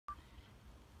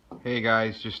Hey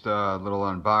guys, just a little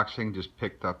unboxing. Just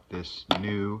picked up this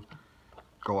new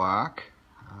Glock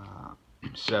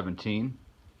 17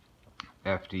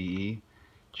 FDE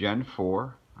Gen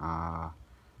 4.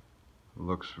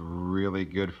 Looks really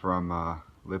good from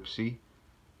Lipsey.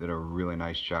 Did a really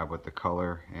nice job with the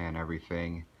color and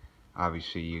everything.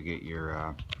 Obviously you get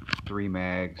your 3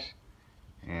 mags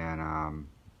and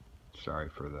sorry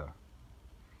for the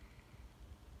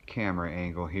camera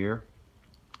angle here.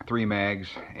 3 mags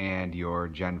and your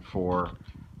Gen 4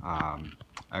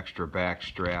 extra back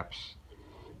straps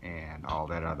and all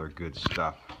that other good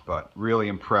stuff. But really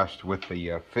impressed with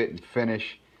the fit and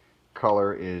finish.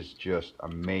 Color is just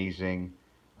amazing.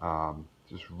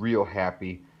 Just real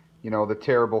happy. You know, the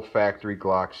terrible factory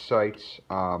Glock sights,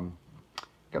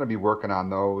 gonna be working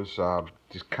on those,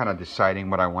 just kind of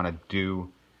deciding what I want to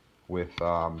do with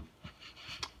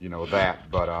you know,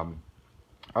 that. But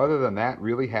other than that,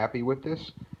 really happy with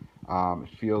this. It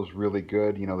feels really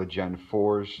good. You know, the Gen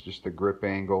 4s, just the grip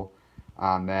angle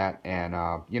on that,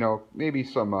 and you know, maybe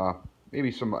some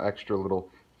extra little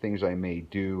things I may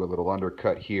do. A little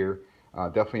undercut here.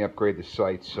 Definitely upgrade the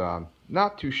sights.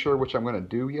 Not too sure which I'm going to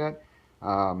do yet.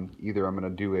 Either I'm going to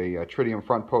do a tritium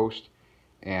front post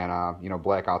and you know,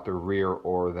 black out the rear,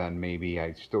 or then maybe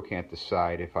I still can't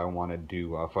decide if I want to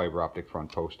do a fiber optic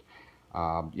front post.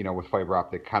 You know, with fiber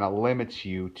optic, kind of limits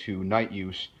you to night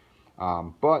use,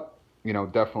 but you know,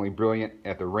 definitely brilliant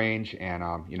at the range and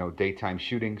you know, daytime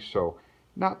shooting. So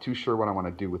not too sure what I want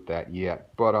to do with that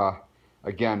yet, but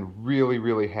again,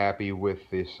 really happy with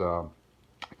this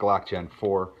Glock Gen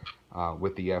 4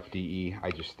 with the FDE. I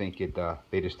just think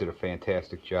they just did a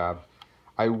fantastic job.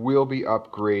 I will be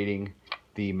upgrading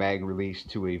the mag release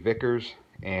to a Vickers,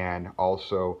 and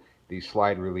also the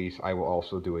slide release I will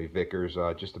also do a Vickers.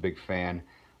 Just a big fan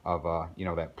of you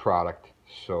know, that product.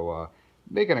 So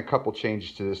making a couple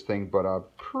changes to this thing,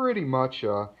 but pretty much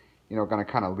you know, gonna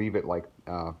kind of leave it like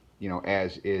you know,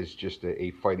 as is, just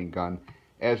a fighting gun.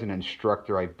 As an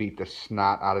instructor, I beat the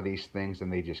snot out of these things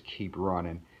and they just keep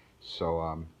running.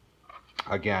 So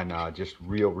again, just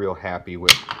real happy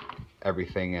with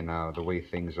everything and the way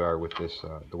things are with this,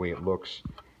 the way it looks,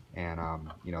 and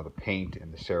you know, the paint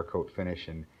and the Cerakote finish,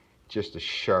 and just a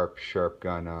sharp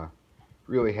gun.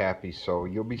 Really happy. So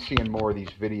you'll be seeing more of these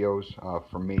videos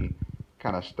from me,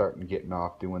 kind of starting getting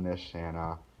off doing this, and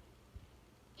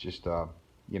just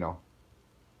you know,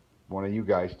 one of you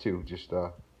guys too, just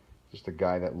a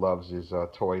guy that loves his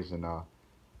toys, and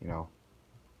you know,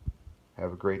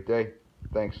 have a great day.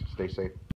 Thanks. Stay safe.